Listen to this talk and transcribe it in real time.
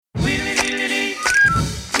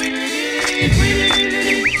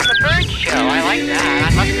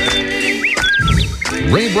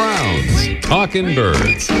Ray Brown's Talking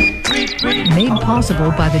Birds. Made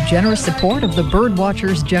possible by the generous support of the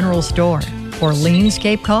Birdwatchers General Store, Orleans,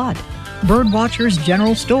 Cape Cod.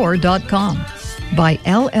 Birdwatchersgeneralstore.com. By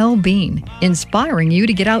LL Bean, inspiring you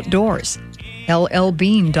to get outdoors.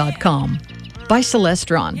 LLbean.com. By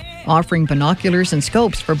Celestron, offering binoculars and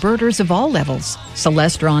scopes for birders of all levels.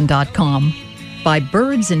 Celestron.com. By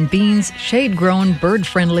Birds and Beans shade-grown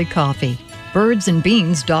bird-friendly coffee.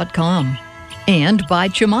 Birdsandbeans.com. And by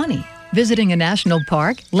Chimani. Visiting a national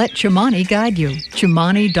park? Let Chimani guide you.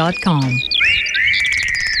 Chimani.com.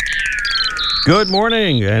 Good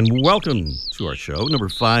morning and welcome to our show, number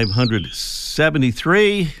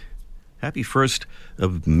 573. Happy 1st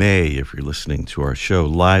of May if you're listening to our show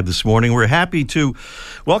live this morning. We're happy to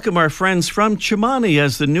welcome our friends from Chimani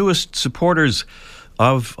as the newest supporters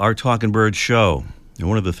of our Talking Birds show. And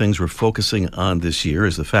one of the things we're focusing on this year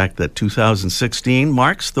is the fact that 2016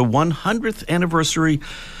 marks the 100th anniversary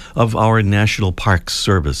of our National Parks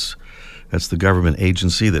Service. That's the government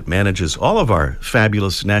agency that manages all of our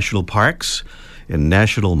fabulous national parks and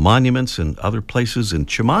national monuments and other places. And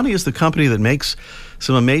Chimani is the company that makes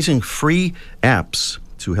some amazing free apps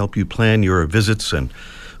to help you plan your visits and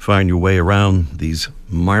find your way around these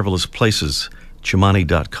marvelous places.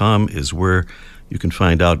 Chimani.com is where you can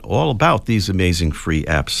find out all about these amazing free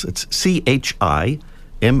apps. It's Chimani.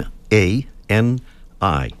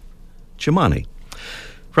 Chimani.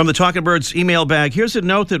 From the Talking Birds email bag, here's a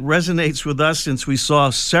note that resonates with us since we saw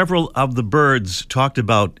several of the birds talked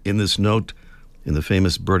about in this note in the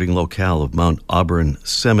famous birding locale of Mount Auburn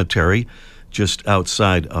Cemetery, just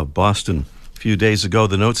outside of Boston. A few days ago,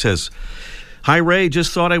 the note says, "Hi, Ray,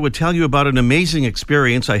 just thought I would tell you about an amazing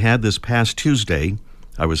experience I had this past Tuesday.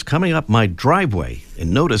 I was coming up my driveway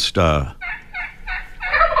and noticed a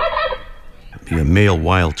male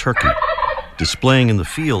wild turkey displaying in the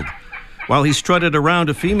field. While he strutted around,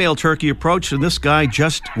 a female turkey approached, and this guy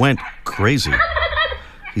just went crazy.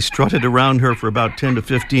 He strutted around her for about 10 to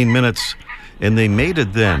 15 minutes, and they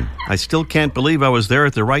mated then. I still can't believe I was there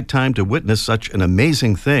at the right time to witness such an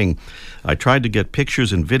amazing thing. I tried to get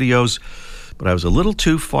pictures and videos, but I was a little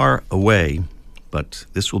too far away. But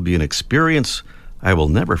this will be an experience I will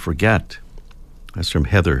never forget." That's from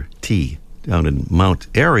Heather T. down in Mount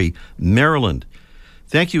Airy, Maryland.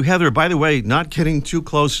 Thank you, Heather. By the way, not getting too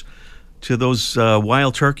close to those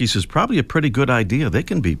wild turkeys is probably a pretty good idea. They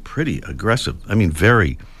can be pretty aggressive. I mean,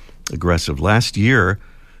 very aggressive. Last year,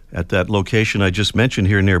 at that location I just mentioned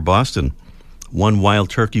here near Boston, one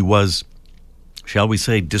wild turkey was, shall we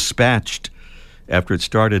say, dispatched after it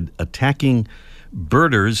started attacking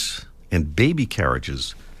birders and baby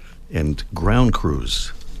carriages and ground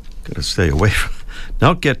crews. Got to stay away from,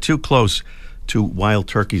 don't get too close to wild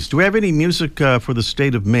turkeys. Do we have any music for the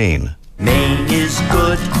state of Maine? Maine is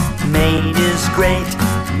good, Maine is great.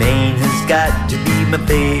 Maine has got to be my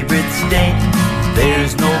favorite state.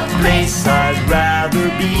 There's no place I'd rather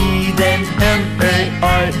be than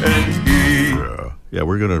M-A-I-N-E. Yeah,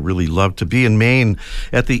 we're going to really love to be in Maine.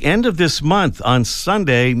 At the end of this month, on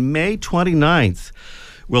Sunday, May 29th,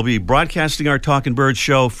 we'll be broadcasting our Talking Birds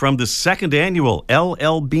show from the second annual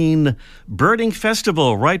LL Bean Birding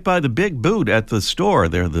Festival right by the Big Boot at the store.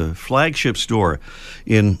 They're the flagship store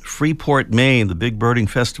in Freeport, Maine, the Big Birding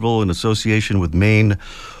Festival in association with Maine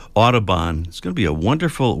Audubon. It's going to be a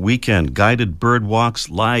wonderful weekend. Guided bird walks,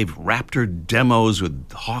 live raptor demos with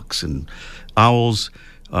hawks and owls.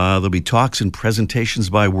 There'll be talks and presentations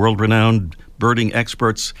by world-renowned birding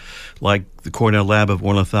experts like the Cornell Lab of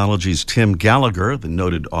Ornithology's Tim Gallagher, the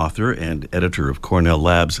noted author and editor of Cornell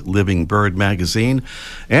Lab's Living Bird magazine.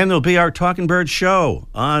 And there'll be our Talking Bird show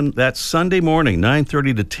on that Sunday morning,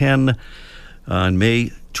 9:30 to 10 on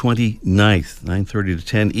May 29th, 9:30 to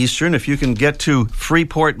 10 Eastern. If you can get to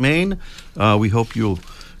Freeport, Maine, we hope you'll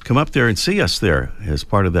come up there and see us there as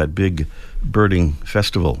part of that big birding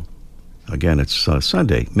festival. Again, it's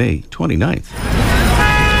Sunday, May 29th.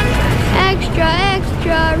 Extra,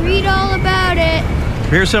 extra, read all about it.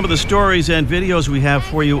 Here's some of the stories and videos we have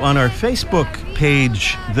for you on our Facebook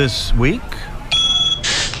page this week.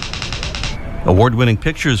 Award-winning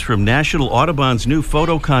pictures from National Audubon's new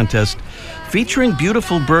photo contest featuring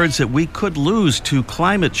beautiful birds that we could lose to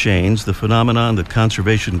climate change, the phenomenon that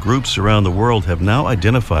conservation groups around the world have now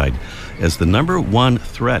identified as the #1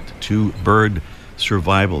 threat to bird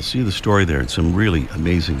survival. See the story there. It's some really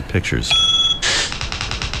amazing pictures.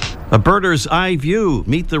 A birder's eye view.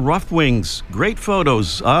 Meet the rough-wings. Great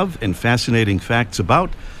photos of and fascinating facts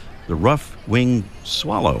about the rough-winged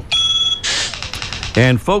swallow.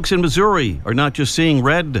 And folks in Missouri are not just seeing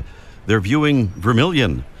red, they're viewing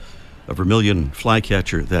vermilion. A vermilion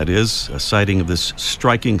flycatcher, that is. A sighting of this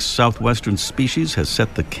striking southwestern species has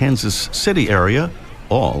set the Kansas City area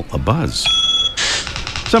all abuzz.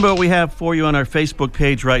 Some of what we have for you on our Facebook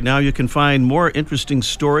page right now. You can find more interesting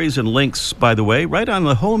stories and links, by the way, right on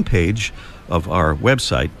the homepage of our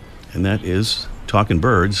website, and that is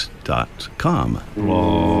talkingbirds.com.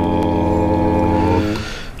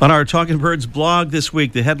 On our Talking Birds blog this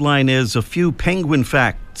week, the headline is A Few Penguin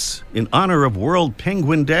Facts in Honor of World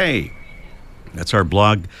Penguin Day. That's our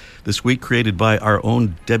blog this week, created by our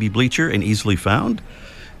own Debbie Bleacher and easily found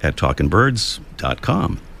at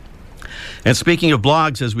talkingbirds.com. And speaking of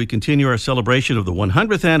blogs, as we continue our celebration of the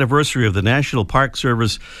 100th anniversary of the National Park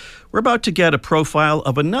Service, we're about to get a profile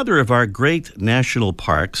of another of our great national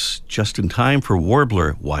parks, just in time for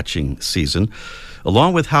warbler watching season,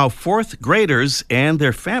 along with how fourth graders and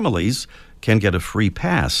their families can get a free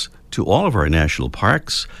pass to all of our national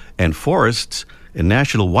parks and forests and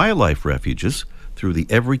national wildlife refuges through the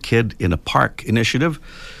Every Kid in a Park initiative.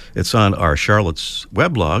 It's on our Charlotte's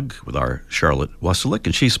weblog with our Charlotte Wassilick,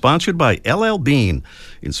 and she's sponsored by LL Bean,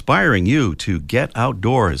 inspiring you to get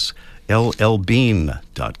outdoors.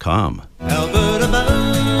 LLbean.com. Alberta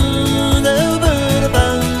bound, Alberta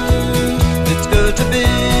bound. It's good to be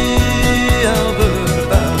Alberta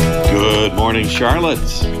bound. Good morning,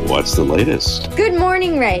 Charlotte. What's the latest? Good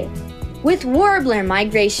morning, Ray. With warbler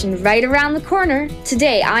migration right around the corner,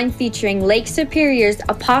 today I'm featuring Lake Superior's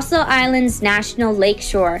Apostle Islands National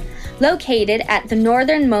Lakeshore, located at the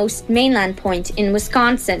northernmost mainland point in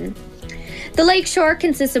Wisconsin. The lakeshore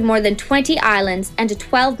consists of more than 20 islands and a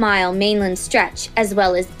 12-mile mainland stretch, as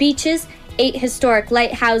well as beaches, 8 historic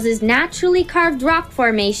lighthouses, naturally carved rock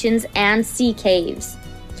formations, and sea caves.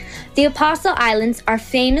 The Apostle Islands are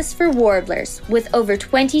famous for warblers, with over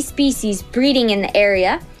 20 species breeding in the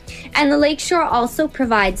area, and the lakeshore also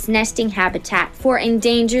provides nesting habitat for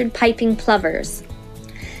endangered piping plovers.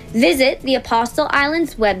 Visit the Apostle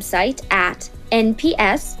Islands website at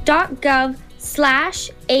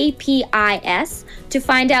nps.gov/APIS to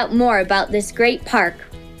find out more about this great park.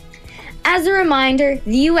 As a reminder,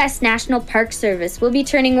 the U.S. National Park Service will be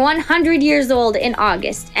turning 100 years old in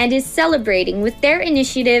August and is celebrating with their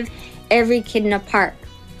initiative, Every Kid in a Park.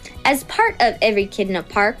 As part of Every Kid in a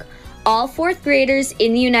Park, all fourth graders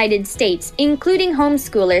in the United States, including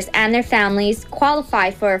homeschoolers and their families, qualify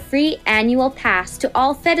for a free annual pass to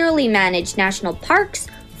all federally managed national parks,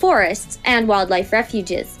 forests, and wildlife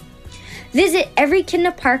refuges. Visit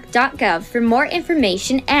everykidinapark.gov for more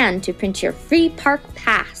information and to print your free park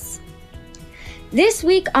pass. This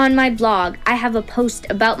week on my blog, I have a post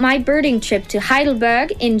about my birding trip to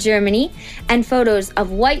Heidelberg in Germany and photos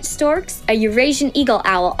of white storks, a Eurasian eagle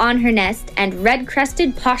owl on her nest, and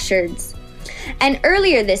red-crested pottards. And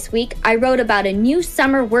earlier this week, I wrote about a new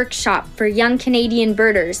summer workshop for young Canadian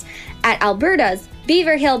birders at Alberta's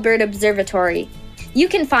Beaver Hill Bird Observatory. You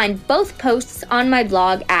can find both posts on my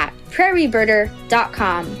blog at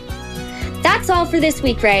prairiebirder.com. That's all for this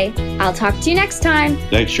week, Ray. I'll talk to you next time.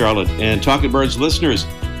 Thanks, Charlotte. And Talking Birds listeners,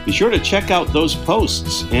 be sure to check out those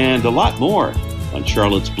posts and a lot more on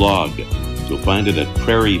Charlotte's blog. You'll find it at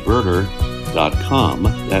prairiebirder.com.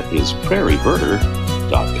 That is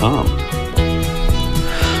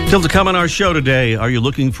prairiebirder.com. Still to come on our show today, are you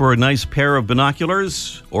looking for a nice pair of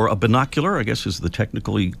binoculars? Or a binocular, I guess is the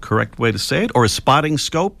technically correct way to say it, or a spotting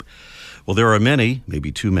scope? Well, there are many,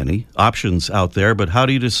 maybe too many, options out there, but how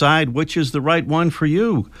do you decide which is the right one for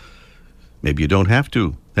you? Maybe you don't have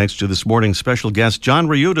to, thanks to this morning's special guest, John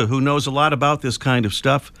Ryuta, who knows a lot about this kind of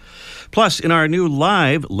stuff. Plus, in our new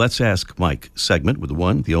live Let's Ask Mike segment with the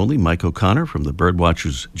one, the only, Mike O'Connor from the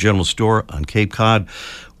Birdwatchers General Store on Cape Cod,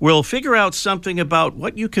 we'll figure out something about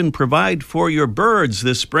what you can provide for your birds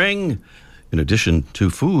this spring, in addition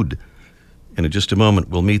to food. And in just a moment,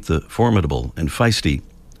 we'll meet the formidable and feisty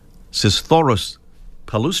Cisthorus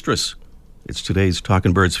palustris. It's today's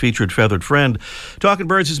Talking Birds featured feathered friend. Talking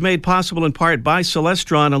Birds is made possible in part by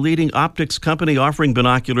Celestron, a leading optics company offering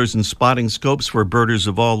binoculars and spotting scopes for birders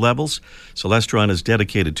of all levels. Celestron is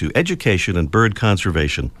dedicated to education and bird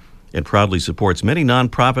conservation and proudly supports many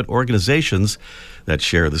nonprofit organizations that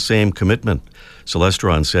share the same commitment.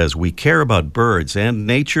 Celestron says, we care about birds and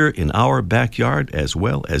nature in our backyard as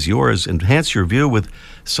well as yours. Enhance your view with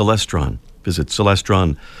Celestron. Visit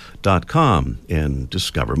Celestron.com and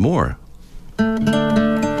discover more.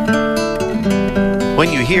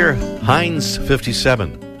 When you hear Heinz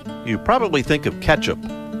 57, you probably think of ketchup.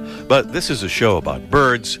 But this is a show about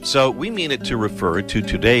birds, so we mean it to refer to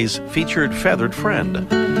today's featured feathered friend.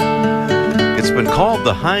 It's been called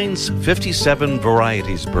the Heinz 57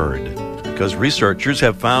 Varieties bird because researchers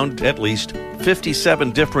have found at least 57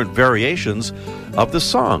 different variations of the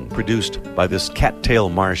song produced by this cattail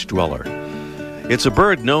marsh dweller. It's a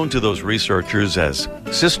bird known to those researchers as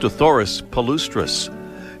Cystothoris palustris,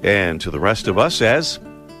 and to the rest of us as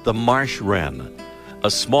the marsh wren, a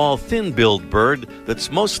small, thin-billed bird that's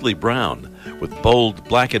mostly brown, with bold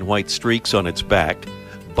black and white streaks on its back,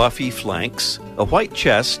 buffy flanks, a white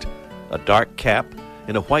chest, a dark cap,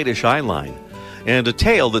 and a whitish eyeline, and a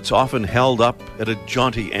tail that's often held up at a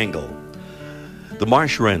jaunty angle. The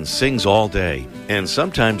marsh wren sings all day, and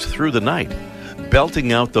sometimes through the night,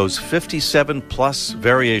 belting out those 57-plus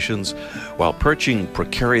variations while perching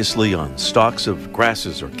precariously on stalks of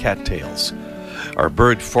grasses or cattails. Our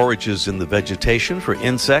bird forages in the vegetation for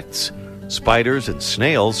insects, spiders, and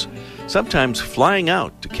snails, sometimes flying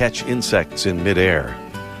out to catch insects in midair.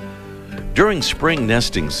 During spring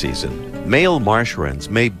nesting season, male marsh wrens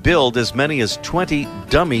may build as many as 20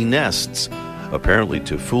 dummy nests, apparently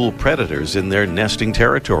to fool predators in their nesting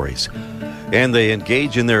territories. And they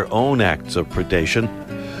engage in their own acts of predation.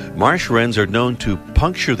 Marsh wrens are known to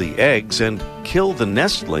puncture the eggs and kill the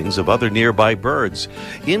nestlings of other nearby birds,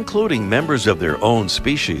 including members of their own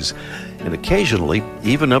species, and occasionally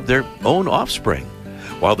even of their own offspring,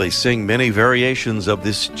 while they sing many variations of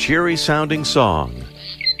this cheery-sounding song.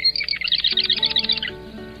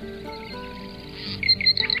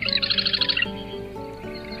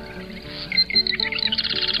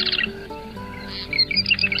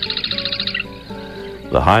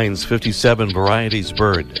 The Heinz 57 varieties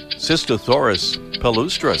bird, Cystothoris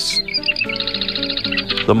palustris.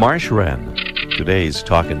 The marsh wren, today's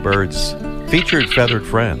Talkin' Birds featured feathered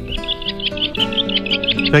friend.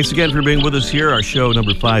 Thanks again for being with us here, our show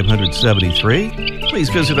number 573. Please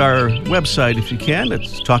visit our website if you can.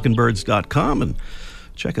 It's talkinbirds.com, and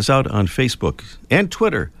check us out on Facebook and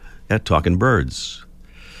Twitter at Talkin' Birds.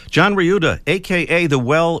 John Ryuta, a.k.a. the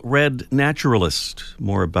Well-Read Naturalist.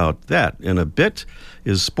 More about that in a bit.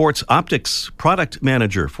 Is Sports Optics Product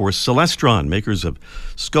Manager for Celestron, makers of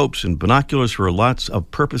scopes and binoculars for lots of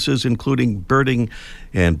purposes, including birding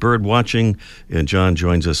and bird watching. And John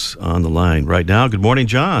joins us on the line right now. Good morning,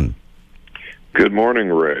 John. Good morning,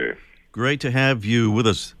 Ray. Great to have you with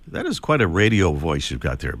us. That is quite a radio voice you've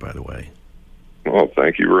got there, by the way. Well,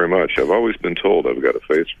 thank you very much. I've always been told I've got a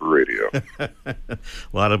face for radio. A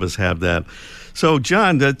lot of us have that. So,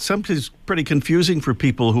 John, that's sometimes pretty confusing for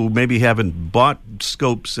people who maybe haven't bought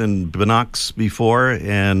scopes and binocs before,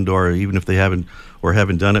 and or even if they haven't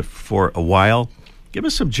done it for a while. Give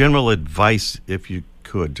us some general advice, if you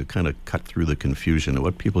could, to kind of cut through the confusion of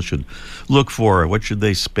what people should look for. What should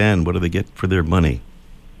they spend? What do they get for their money?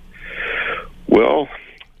 Well,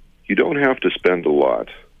 you don't have to spend a lot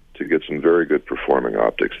to get some very good performing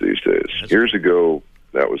optics these days. Years ago,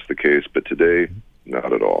 that was the case, but today,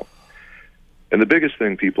 not at all. And the biggest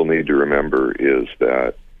thing people need to remember is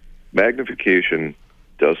that magnification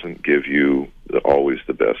doesn't give you always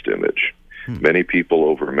the best image. Many people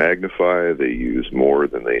over-magnify, they use more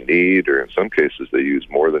than they need, or in some cases they use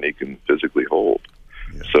more than you can physically hold.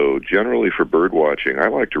 Yeah. So generally for bird watching, I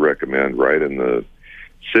like to recommend right in the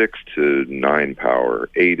 6 to 9 power.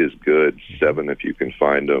 8 is good, 7 if you can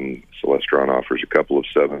find them. Celestron offers a couple of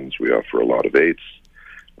 7s. We offer a lot of 8s.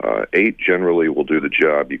 8 generally will do the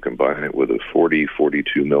job. You combine it with a 40,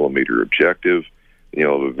 42 millimeter objective, and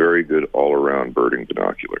you'll have a very good all-around birding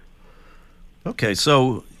binocular. Okay,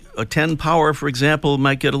 so a 10 power, for example,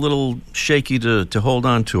 might get a little shaky to hold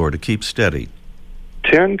on to or to keep steady.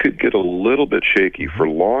 10 could get a little bit shaky for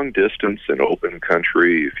long distance in open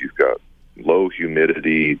country. If you've got low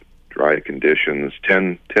humidity, dry conditions,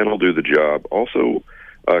 10 will do the job. Also,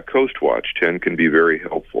 coast watch, 10 can be very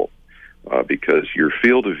helpful because your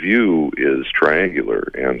field of view is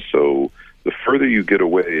triangular, and so the further you get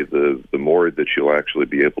away, the more that you'll actually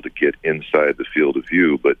be able to get inside the field of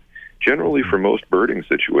view. But generally, for most birding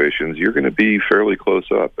situations, you're going to be fairly close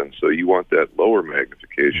up, and so you want that lower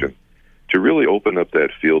magnification to really open up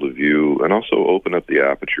that field of view and also open up the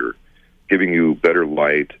aperture, giving you better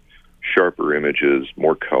light, sharper images,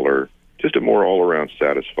 more color, just a more all-around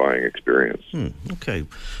satisfying experience. Okay.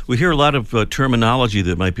 We hear a lot of terminology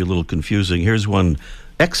that might be a little confusing. Here's one: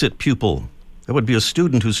 exit pupil. That would be a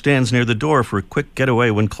student who stands near the door for a quick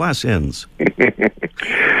getaway when class ends.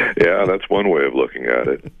 Yeah, that's one way of looking at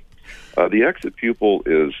it. The exit pupil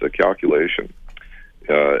is a calculation,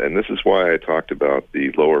 and this is why I talked about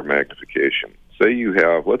the lower magnification. Say you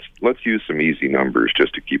have, let's use some easy numbers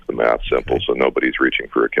just to keep the math simple so nobody's reaching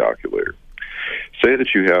for a calculator. Say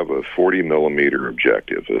that you have a 40 millimeter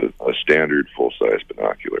objective, a standard full-size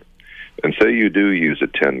binocular, and say you do use a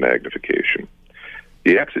 10 magnification.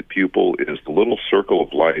 The exit pupil is the little circle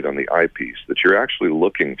of light on the eyepiece that you're actually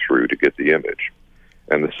looking through to get the image.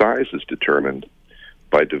 And the size is determined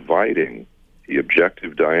by dividing the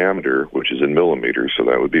objective diameter, which is in millimeters, so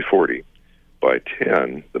that would be 40, by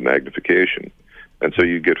 10, the magnification. And so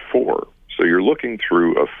you get 4. So you're looking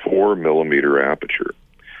through a 4-millimeter aperture.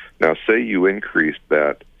 Now, say you increased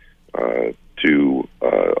that to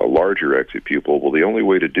a larger exit pupil. Well, the only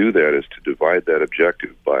way to do that is to divide that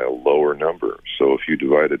objective by a lower number. So if you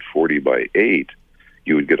divided 40 by 8,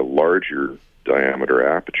 you would get a larger diameter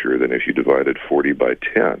aperture than if you divided 40 by 10.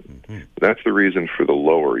 Mm-hmm. That's the reason for the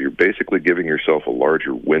lower. You're basically giving yourself a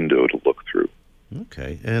larger window to look through.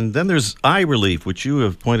 Okay. And then there's eye relief, which you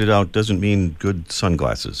have pointed out doesn't mean good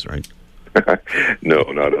sunglasses, right? No,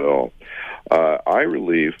 not at all. Eye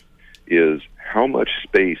relief is how much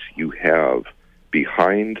space you have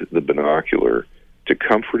behind the binocular to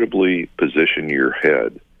comfortably position your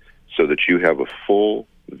head so that you have a full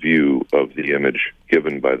view of the image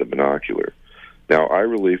given by the binocular. Now, eye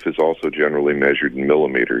relief is also generally measured in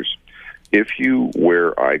millimeters. If you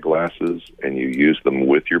wear eyeglasses and you use them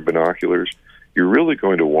with your binoculars, you're really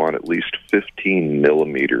going to want at least 15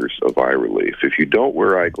 millimeters of eye relief. If you don't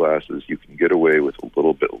wear eyeglasses, you can get away with a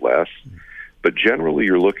little bit less. But generally,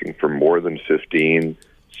 you're looking for more than 15.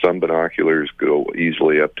 Some binoculars go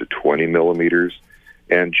easily up to 20 millimeters.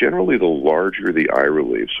 And generally, the larger the eye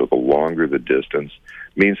relief, so the longer the distance,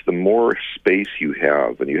 means the more space you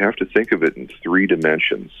have. And you have to think of it in 3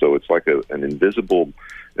 dimensions. So it's like an invisible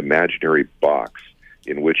imaginary box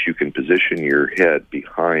in which you can position your head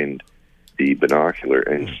behind the binocular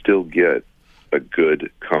and still get a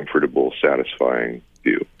good, comfortable, satisfying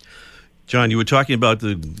view. John, you were talking about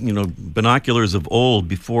the binoculars of old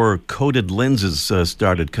before coated lenses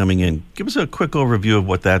started coming in. Give us a quick overview of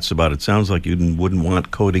what that's about. It sounds like you wouldn't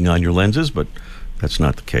want coating on your lenses, but that's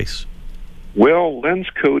not the case. Well, lens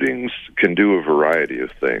coatings can do a variety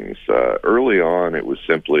of things. Early on, it was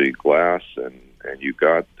simply glass, and you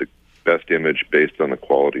got the best image based on the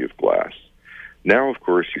quality of glass. Now, of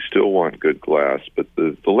course, you still want good glass, but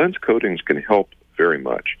the lens coatings can help very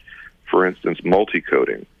much. For instance,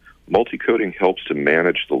 multi-coating. Multi-coating helps to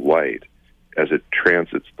manage the light as it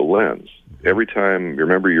transits the lens. Every time,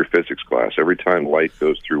 remember your physics class, every time light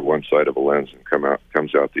goes through one side of a lens and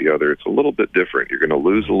comes out the other, it's a little bit different. You're going to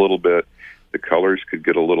lose a little bit. The colors could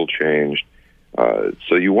get a little changed.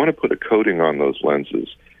 So you want to put a coating on those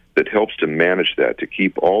lenses that helps to manage that, to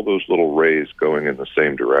keep all those little rays going in the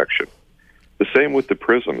same direction. The same with the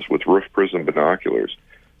prisms, with roof prism binoculars.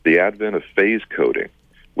 The advent of phase coating,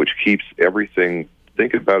 which keeps everything,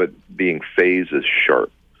 think about it being phases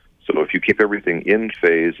sharp. So if you keep everything in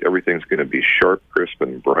phase, everything's going to be sharp, crisp,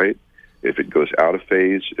 and bright. If it goes out of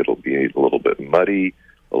phase, it'll be a little bit muddy,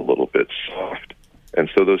 a little bit soft.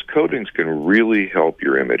 And so those coatings can really help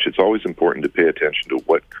your image. It's always important to pay attention to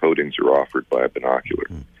what coatings are offered by a binocular.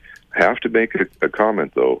 I have to make a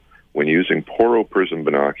comment, though. When using poro prism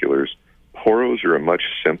binoculars, poros are a much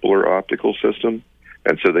simpler optical system,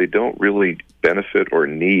 and so they don't really benefit or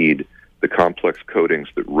need the complex coatings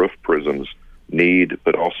that roof prisms need,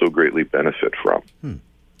 but also greatly benefit from.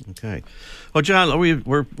 Okay. Well, John,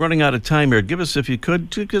 we're running out of time here. Give us, if you could,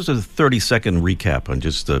 give us a 30-second recap on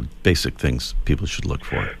just the basic things people should look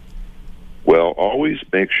for. Well, always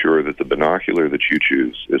make sure that the binocular that you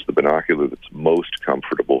choose is the binocular that's most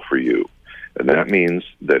comfortable for you. And that means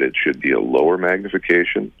that it should be a lower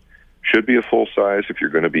magnification, should be a full size if you're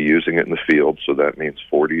going to be using it in the field, so that means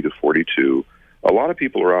 40 to 42. A lot of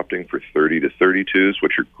people are opting for 30 to 32s,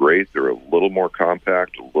 which are great. They're a little more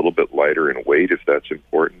compact, a little bit lighter in weight if that's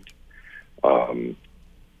important.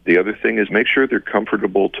 The other thing is make sure they're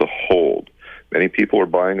comfortable to hold. Many people are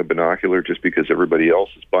buying a binocular just because everybody else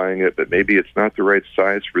is buying it, but maybe it's not the right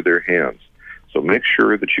size for their hands. So make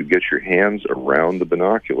sure that you get your hands around the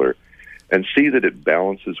binocular and see that it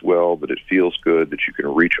balances well, that it feels good, that you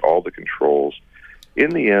can reach all the controls. In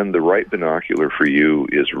the end, the right binocular for you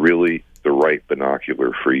is really the right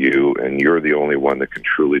binocular for you, and you're the only one that can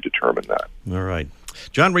truly determine that. All right.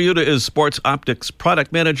 John Riuta is Sports Optics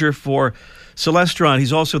Product Manager for Celestron.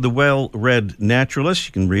 He's also the Well-Read Naturalist.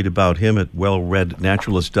 You can read about him at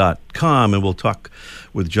wellreadnaturalist.com, and we'll talk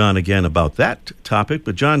with John again about that topic.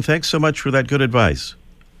 But, John, thanks so much for that good advice.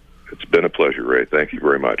 It's been a pleasure, Ray. Thank you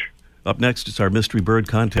very much. Up next, it's our mystery bird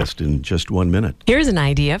contest in just 1 minute. Here's an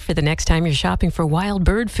idea for the next time you're shopping for wild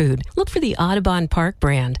bird food. Look for the Audubon Park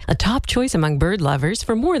brand, a top choice among bird lovers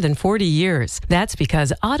for more than 40 years. That's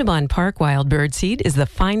because Audubon Park wild bird seed is the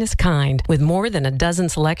finest kind, with more than a dozen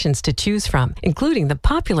selections to choose from, including the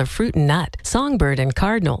popular fruit and nut, songbird and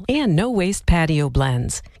cardinal, and no-waste patio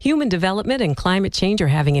blends. Human development and climate change are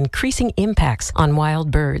having increasing impacts on wild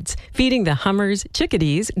birds, feeding the hummers,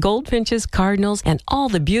 chickadees, goldfinches, cardinals, and all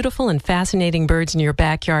the beautiful and fascinating birds in your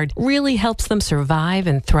backyard really helps them survive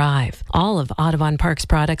and thrive. All of Audubon Park's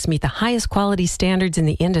products meet the highest quality standards in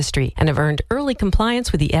the industry and have earned early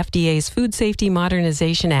compliance with the FDA's Food Safety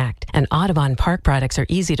Modernization Act. And Audubon Park products are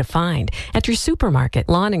easy to find at your supermarket,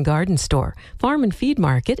 lawn and garden store, farm and feed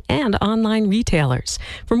market, and online retailers.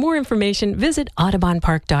 For more information, visit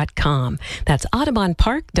audubonpark.com. That's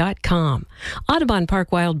audubonpark.com. Audubon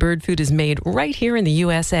Park wild bird food is made right here in the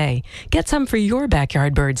USA. Get some for your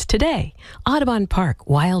backyard birds today. Audubon Park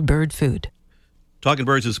wild bird food. Talking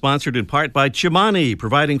Birds is sponsored in part by Chimani,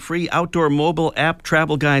 providing free outdoor mobile app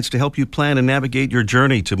travel guides to help you plan and navigate your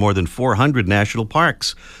journey to more than 400 national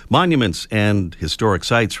parks, monuments, and historic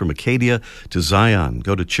sites from Acadia to Zion.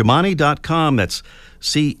 Go to Chimani.com. That's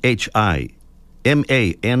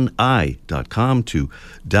CHIMANI.com to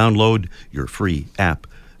download your free app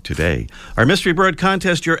today. Our Mystery Bird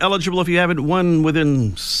Contest, you're eligible if you haven't won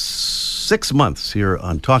within 6 months here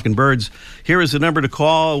on Talking Birds. Here is the number to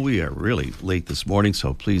call. We are really late this morning,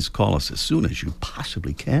 so please call us as soon as you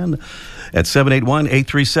possibly can at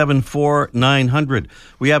 781-837-4900.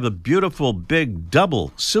 We have a beautiful big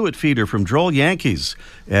double suet feeder from Droll Yankees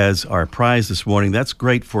as our prize this morning. That's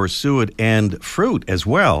great for suet and fruit as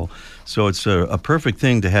well, so it's a perfect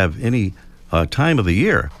thing to have any time of the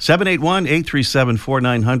year.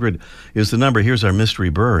 781-837-4900 is the number. Here's our mystery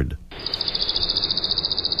bird.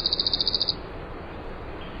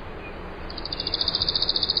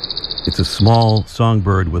 It's a small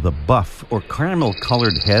songbird with a buff or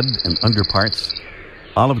caramel-colored head and underparts,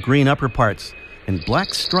 olive green upperparts, and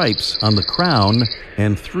black stripes on the crown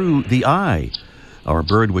and through the eye. Our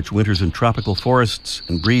bird, which winters in tropical forests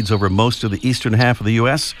and breeds over most of the eastern half of the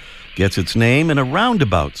U.S., gets its name in a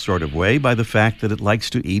roundabout sort of way by the fact that it likes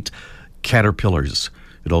to eat caterpillars.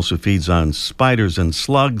 It also feeds on spiders and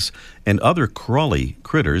slugs and other crawly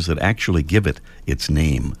critters that actually give it its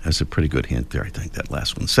name. That's a pretty good hint there, I think, that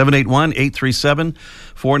last one.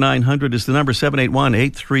 781-837-4900 is the number,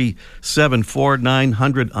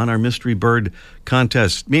 781-837-4900 on our Mystery Bird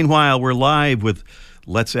Contest. Meanwhile, we're live with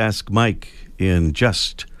Let's Ask Mike in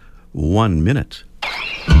just 1 minute.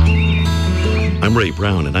 I'm Ray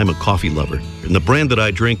Brown, and I'm a coffee lover. And the brand that I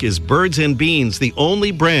drink is Birds and Beans, the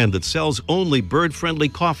only brand that sells only bird-friendly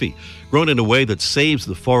coffee, grown in a way that saves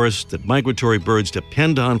the forest that migratory birds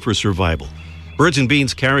depend on for survival. Birds and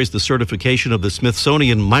Beans carries the certification of the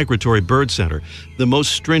Smithsonian Migratory Bird Center, the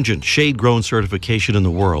most stringent shade-grown certification in the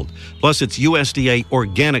world. Plus, it's USDA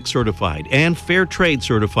organic certified and fair trade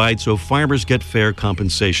certified, so farmers get fair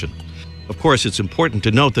compensation. Of course, it's important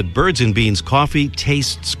to note that Birds and Beans coffee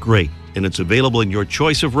tastes great, and it's available in your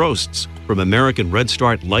choice of roasts, from American Red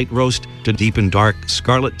Start Light Roast to deep and dark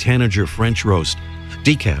Scarlet Tanager French Roast.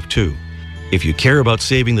 Decaf, too. If you care about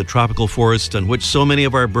saving the tropical forests on which so many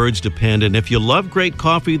of our birds depend, and if you love great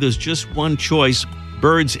coffee, there's just one choice: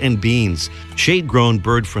 Birds and Beans, shade-grown,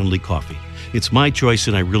 bird-friendly coffee. It's my choice,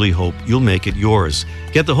 and I really hope you'll make it yours.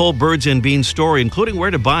 Get the whole Birds and Beans story, including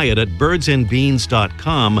where to buy it, at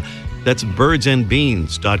birdsandbeans.com. That's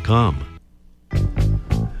birdsandbeans.com.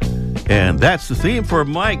 And that's the theme for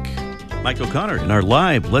Mike O'Connor in our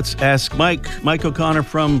live Let's Ask Mike. Mike O'Connor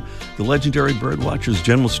from the legendary Birdwatchers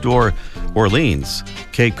General Store, Orleans.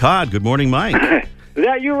 Cape Cod. Good morning, Mike. Is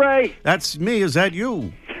that you, Ray? That's me. Is that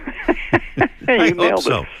you? I hope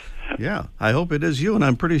so. Yeah, I hope it is you, and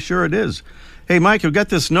I'm pretty sure it is. Hey, Mike, I've got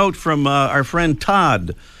this note from our friend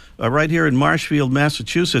Todd right here in Marshfield,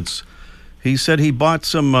 Massachusetts. He said he bought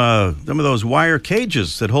some of those wire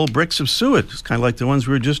cages that hold bricks of suet. It's kind of like the ones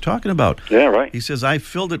we were just talking about. Yeah, right. He says, I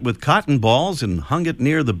filled it with cotton balls and hung it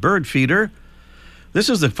near the bird feeder. This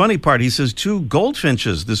is the funny part. He says 2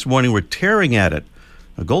 goldfinches this morning were tearing at it.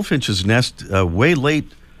 A goldfinch's nest way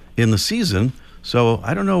late in the season. So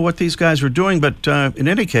I don't know what these guys were doing, but in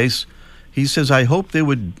any case, he says, I hope they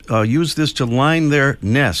would use this to line their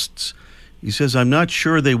nests. He says, I'm not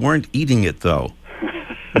sure they weren't eating it, though.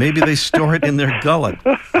 Maybe they store it in their gullet.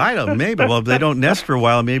 I don't know, maybe. Well, if they don't nest for a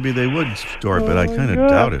while, maybe they would store it, but I kind of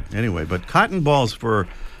doubt it. Anyway, but cotton balls for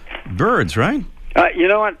birds, right? You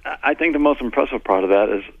know what? I think the most impressive part of that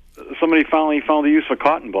is somebody finally found the use for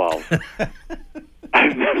cotton balls.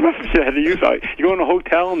 I've never had the use. You go in a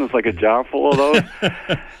hotel and there's like a jar full of those.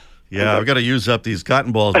 Yeah, I've got to use up these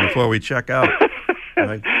cotton balls before we check out.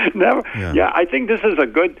 Right? Never. Yeah, I think this is a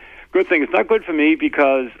good thing. It's not good for me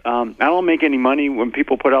because I don't make any money when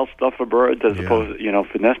people put out stuff for birds as opposed to,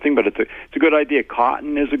 for nesting, but it's a good idea.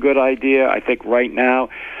 Cotton is a good idea. I think right now,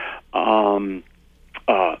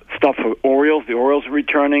 stuff for Orioles. The Orioles are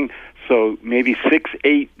returning, so maybe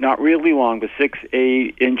 6-8, not really long, but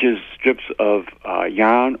 6-8 inches strips of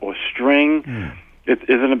yarn or string. It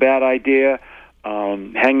isn't a bad idea.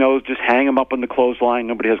 Hang those, just hang them up on the clothesline.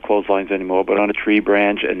 Nobody has clotheslines anymore, but on a tree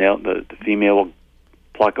branch, and the female will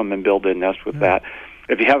pluck them and build their nest with that.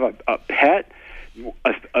 If you have a pet,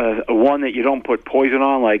 a one that you don't put poison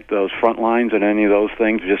on, like those front lines and any of those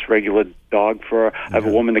things, just regular dog fur. I have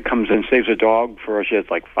a woman that comes in, saves her dog fur. She has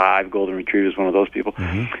like 5 golden retrievers, one of those people,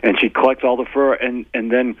 and she collects all the fur, and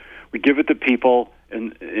then we give it to people,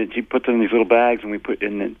 and she puts it in these little bags, and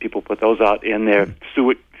then people put those out in their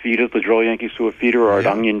suet feeder, the Drill Yankee suet feeder, or an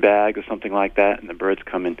onion bag or something like that, and the birds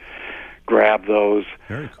come and grab those.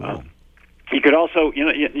 Very cool. You could also,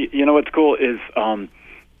 you know what's cool is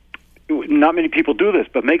not many people do this,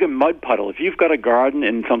 but make a mud puddle. If you've got a garden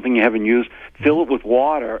and something you haven't used, fill it with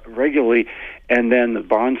water regularly, and then the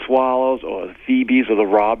barn swallows or the phoebes or the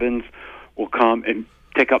robins will come and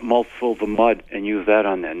take up mouthfuls of mud and use that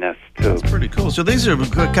on their nests too. That's pretty cool. So these are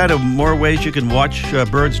kind of more ways you can watch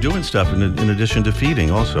birds doing stuff in addition to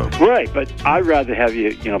feeding also. Right, but I'd rather have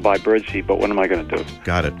you buy bird seed, but what am I going to do?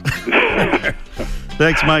 Got it.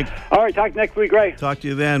 Thanks, Mike. All right, talk next week, Ray. Talk to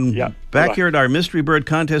you then. Yeah. Back Bye-bye. here at our mystery bird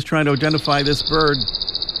contest trying to identify this bird.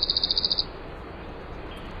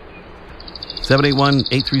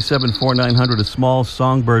 781-837-4900, a small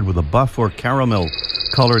songbird with a buff or caramel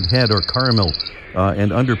colored head or caramel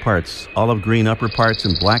and underparts, olive green upper parts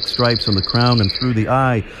and black stripes on the crown and through the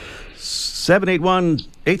eye.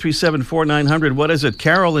 781-837-4900. What is it?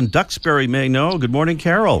 Carol in Duxbury may know. Good morning,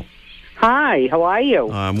 Carol. Hi, how are you?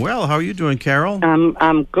 Well, how are you doing, Carol?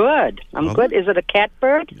 I'm good. I'm good. Is it a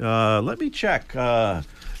catbird? Let me check.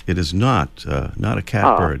 It is not a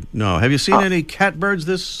catbird. No. Have you seen any catbirds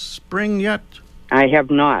this spring yet? I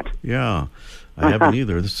have not. Yeah, I haven't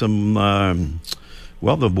either. There's some.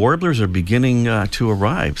 The warblers are beginning to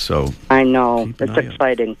arrive. So I know it's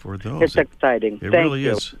exciting. For those, it's exciting. It Thank really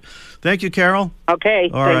you. is. Thank you, Carol. Okay.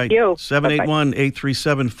 Thank you.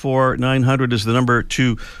 781-837-4900 is the number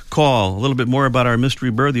to call. A little bit more about our mystery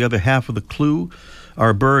bird. The other half of the clue.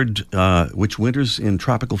 Our bird, which winters in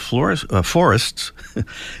tropical forests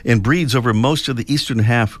and breeds over most of the eastern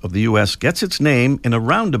half of the U.S., gets its name in a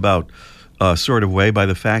roundabout sort of way by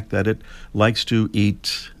the fact that it likes to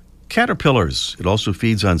eat caterpillars. It also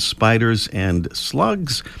feeds on spiders and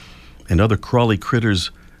slugs and other crawly critters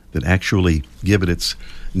that actually give it its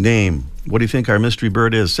name. What do you think our mystery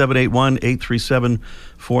bird is?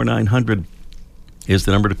 781-837-4900 is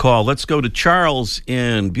the number to call. Let's go to Charles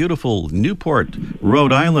in beautiful Newport,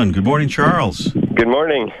 Rhode Island. Good morning, Charles. Good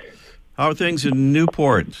morning. How are things in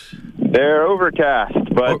Newport? They're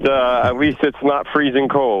overcast, but at least it's not freezing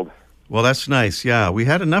cold. Well, that's nice. Yeah, we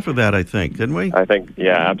had enough of that, I think, didn't we? I think,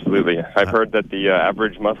 yeah, absolutely. I've heard that the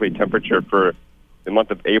average monthly temperature for the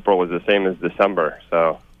month of April was the same as December.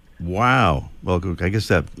 So. Wow. Well, I guess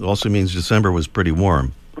that also means December was pretty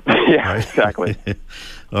warm. Yeah, right? Exactly.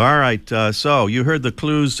 All right. So you heard the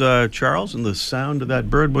clues, Charles, and the sound of that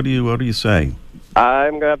bird. What do you say?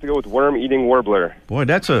 I'm gonna have to go with worm-eating warbler. Boy,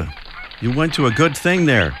 you went to a good thing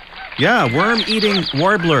there. Yeah, worm-eating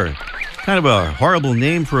warbler. Kind of a horrible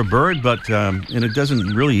name for a bird, but and it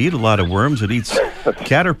doesn't really eat a lot of worms. It eats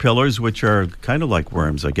caterpillars, which are kind of like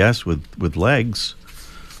worms, I guess, with legs.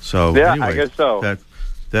 So yeah, anyway, I guess so.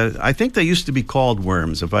 I think they used to be called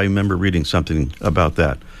worms, if I remember reading something about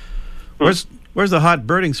that. Where's the hot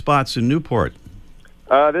birding spots in Newport?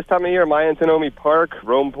 This time of year, Mayantonomi Park,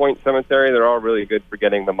 Rome Point Cemetery, they're all really good for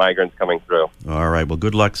getting the migrants coming through. All right. Well,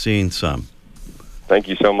 good luck seeing some. Thank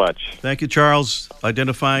you so much. Thank you, Charles.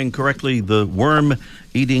 Identifying correctly the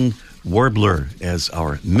worm-eating warbler as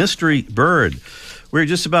our mystery bird. We're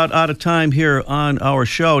just about out of time here on our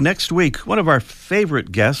show. Next week, one of our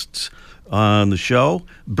favorite guests on the show,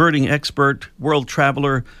 birding expert, world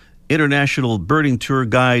traveler, international birding tour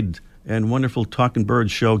guide, and wonderful Talking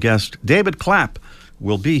Birds show guest, David Clapp,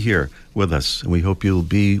 will be here with us, and we hope you'll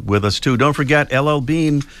be with us too. Don't forget, LL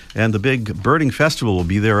Bean and the big birding festival will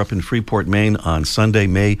be there up in Freeport, Maine on Sunday,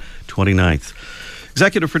 May 29th.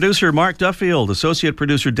 Executive producer Mark Duffield, associate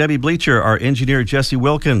producer Debbie Bleacher, our engineer Jesse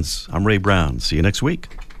Wilkins. I'm Ray Brown. See you next week.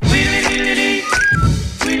 The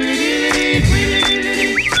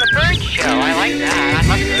Bird Show. I like that. I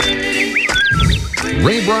love it.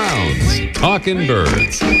 Ray Brown's Talking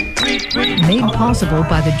Birds. Made possible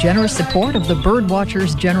by the generous support of the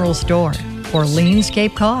Birdwatchers General Store, Orleans,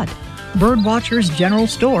 Cape Cod.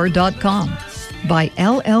 Birdwatchersgeneralstore.com. By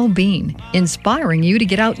L.L. Bean, inspiring you to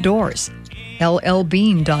get outdoors.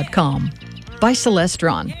 LLbean.com. By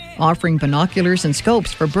Celestron, offering binoculars and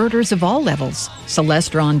scopes for birders of all levels.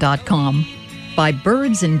 Celestron.com. By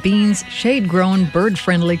Birds and Beans shade-grown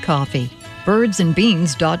bird-friendly coffee.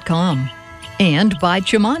 Birdsandbeans.com. And by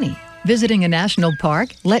Chimani. Visiting a national park?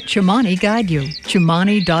 Let Chimani guide you.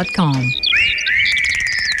 Chimani.com.